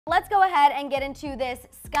Let's go ahead and get into this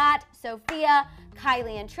Scott, Sofia,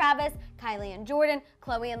 Kylie and Travis, Kylie and Jordyn,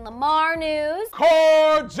 Khloe and Lamar news.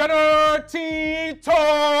 Core Jenner Tito!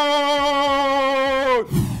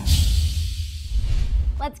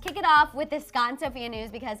 Let's kick it off with this Scott and Sofia news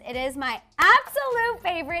because it is my absolute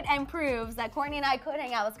favorite and proves that Courtney and I could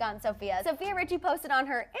hang out with Scott and Sofia. Sofia Richie posted on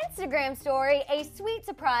her Instagram story a sweet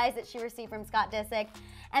surprise that she received from Scott Disick,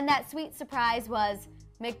 and that sweet surprise was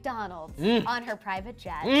McDonald's on her private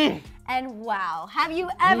jet. And wow, have you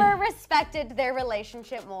ever respected their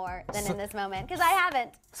relationship more than in this moment? Because I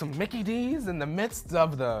haven't. Some Mickey D's in the midst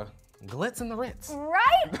of the glitz and the Ritz.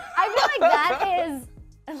 Right? I feel like that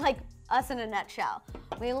is like us in a nutshell.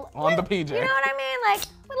 On the PJ. You know what I mean? Like,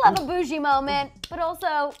 we love a bougie moment, but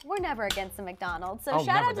also we're never against the McDonald's. So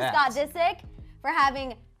shout out to Scott Disick for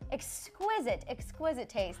having exquisite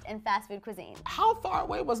taste in fast food cuisine. How far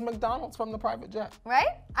away was McDonald's from the private jet? Right?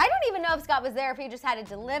 I don't even know if Scott was there, if he just had it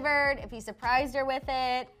delivered, if he surprised her with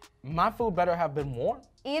it. My food better have been warm.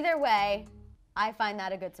 Either way, I find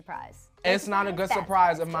that a good surprise. It's not a good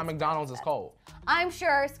surprise if my McDonald's is cold. I'm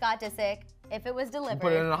sure Scott Disick, if it was delivered,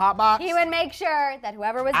 put it in a hot box. He would make sure that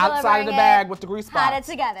whoever was outside of the bag with the grease spots had it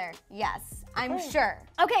together. Yes, I'm sure.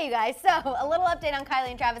 Okay, you guys. So a little update on Kylie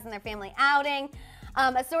and Travis and their family outing.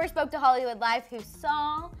 A source spoke to Hollywood Life who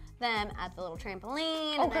saw them at the little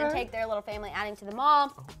trampoline and then take their little family outing to the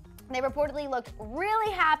mall. They reportedly looked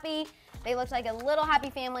really happy. They looked like a little happy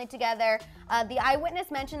family together. The eyewitness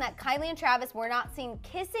mentioned that Kylie and Travis were not seen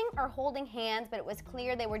kissing or holding hands, but it was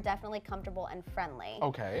clear they were definitely comfortable and friendly.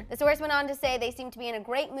 Okay. The source went on to say they seemed to be in a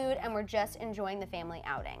great mood and were just enjoying the family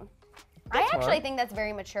outing. I actually think that's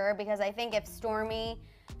very mature because I think if Stormi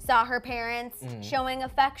saw her parents showing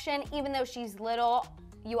affection, even though she's little,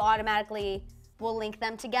 you automatically will link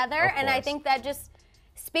them together. And I think that just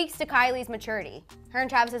speaks to Kylie's maturity, her and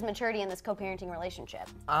Travis's maturity in this co-parenting relationship.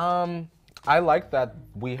 I like that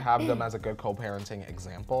we have them as a good co-parenting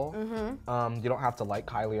example. You don't have to like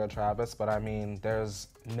Kylie or Travis, but I mean, there's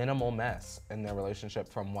minimal mess in their relationship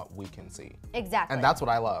from what we can see. Exactly. And that's what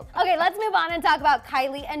I love. Okay, let's move on and talk about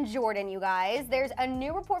Kylie and Jordyn, you guys. There's a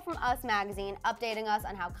new report from Us Magazine updating us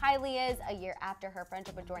on how Kylie is a year after her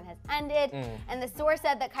friendship with Jordyn has ended. And the source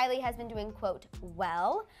said that Kylie has been doing, quote,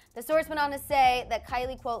 well. The source went on to say that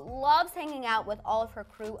Kylie, quote, loves hanging out with all of her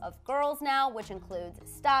crew of girls now, which includes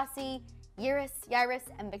Stassi, Yaris,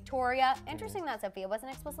 and Victoria. Interesting that Sofia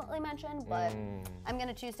wasn't explicitly mentioned, but I'm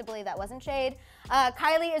gonna choose to believe that wasn't shade.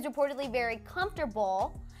 Kylie is reportedly very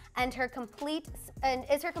comfortable and is her complete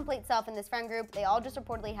self in this friend group. They all just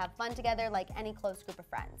reportedly have fun together like any close group of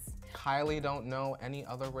friends. Kylie don't know any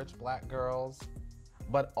other rich black girls,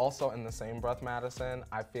 but also in the same breath, Madison,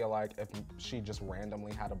 I feel like if she just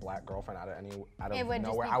randomly had a black girlfriend out of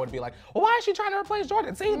nowhere, I would be like, well, why is she trying to replace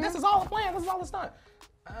Jordyn? See, this is all a plan, this is all the stunt.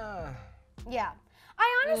 Yeah.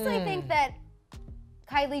 I honestly think that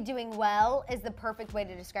Kylie doing well is the perfect way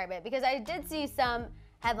to describe it, because I did see some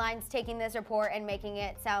headlines taking this report and making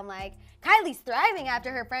it sound like Kylie's thriving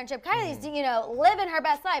after her friendship. Kylie's, you know, living her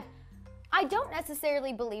best life. I don't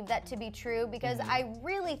necessarily believe that to be true, because I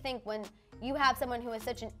really think when you have someone who is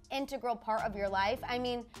such an integral part of your life, I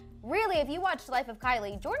mean, really, if you watched Life of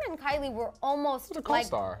Kylie, Jordyn and Kylie were almost like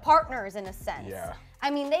partners in a sense. Yeah. I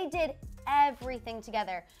mean, they did everything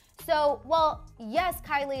together. So, well, yes,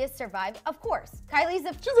 Kylie has survived. Of course, she's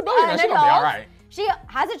a billionaire. She's gonna be all right. She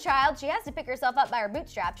has a child. She has to pick herself up by her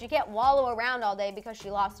bootstraps. She can't wallow around all day because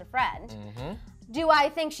she lost a friend. Do I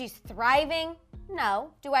think she's thriving?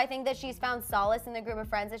 No. Do I think that she's found solace in the group of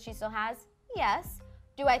friends that she still has? Yes.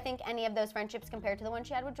 Do I think any of those friendships compared to the one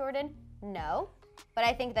she had with Jordyn? No. But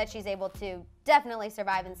I think that she's able to definitely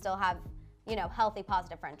survive and still have, you know, healthy,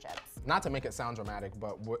 positive friendships. Not to make it sound dramatic,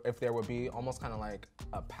 but if there would be almost kind of like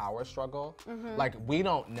a power struggle, like we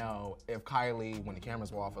don't know if Kylie, when the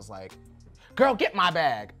cameras were off, was like, girl, get my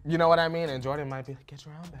bag. You know what I mean? And Jordyn might be like, get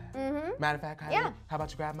your own bag. Matter of fact, Kylie, how about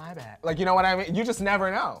you grab my bag? Like, you know what I mean? You just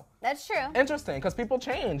never know. That's true. Interesting, because people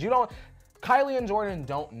change. Kylie and Jordyn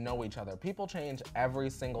don't know each other. People change every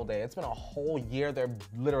single day. It's been a whole year. They're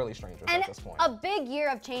literally strangers at this point. And a big year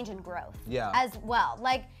of change and growth as well.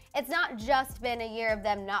 Like, it's not just been a year of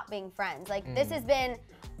them not being friends. Like, this has been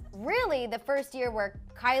really the first year where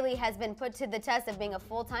Kylie has been put to the test of being a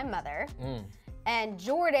full-time mother. And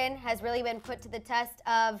Jordyn has really been put to the test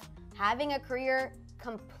of having a career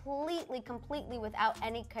completely without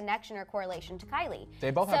any connection or correlation to Kylie. They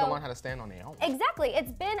both have to learn how to stand on their own. Exactly.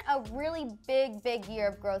 It's been a really big year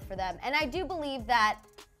of growth for them. And I do believe that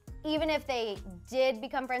even if they did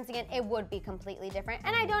become friends again, it would be completely different.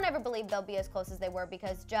 And I don't ever believe they'll be as close as they were,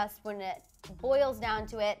 because just when it boils down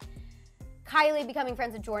to it, Kylie becoming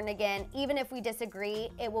friends with Jordyn again, even if we disagree,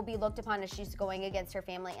 it will be looked upon as she's going against her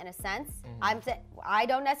family in a sense. I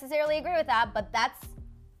don't necessarily agree with that, but that's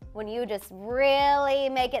when you just really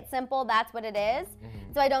make it simple, that's what it is.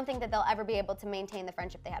 So I don't think that they'll ever be able to maintain the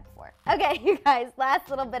friendship they had before. Okay, you guys, last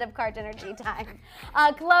little bit of Card Energy time.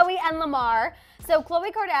 Khloe and Lamar. So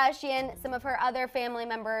Khloe Kardashian, some of her other family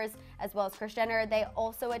members, as well as Kris Jenner, they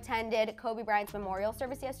also attended Kobe Bryant's memorial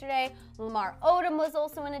service yesterday. Lamar Odom was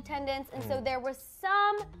also in attendance, and so there was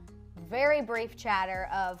some very brief chatter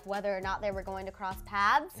of whether or not they were going to cross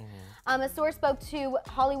paths. A source spoke to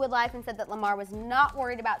Hollywood Life and said that Lamar was not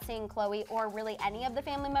worried about seeing Khloe or really any of the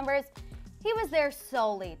family members. He was there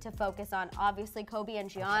solely to focus on, obviously, Kobe and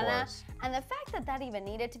Gianna. And the fact that that even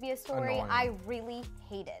needed to be a story, I really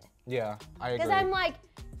hated. Yeah, I agree. Because I'm like,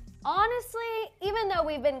 honestly, even though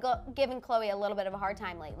we've been giving Khloe a little bit of a hard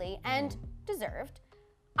time lately, and deserved,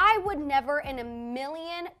 I would never in a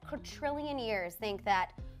million quadrillion years think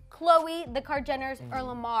that Khloe, the Kardashians, or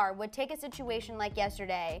Lamar would take a situation like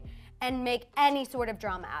yesterday and make any sort of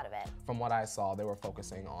drama out of it. From what I saw, they were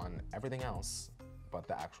focusing on everything else but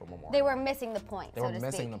the actual memorial. They were missing the point, They were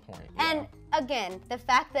missing the point, And again, the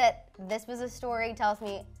fact that this was a story tells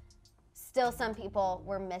me still some people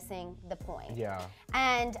were missing the point. Yeah.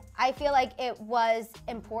 And I feel like it was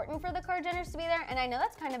important for the Kardashians to be there, and I know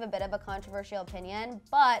that's kind of a bit of a controversial opinion,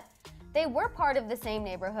 but they were part of the same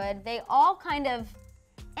neighborhood. They all kind of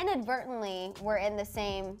inadvertently were in the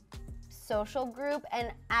same social group,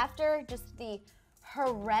 and after just the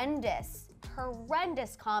horrendous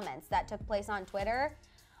comments that took place on Twitter,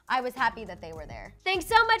 I was happy that they were there. Thanks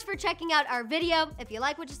so much for checking out our video. If you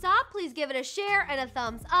like what you saw, please give it a share and a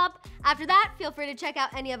thumbs up. After that, feel free to check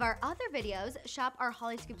out any of our other videos, shop our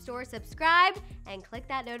Hollyscoop store, subscribe, and click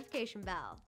that notification bell.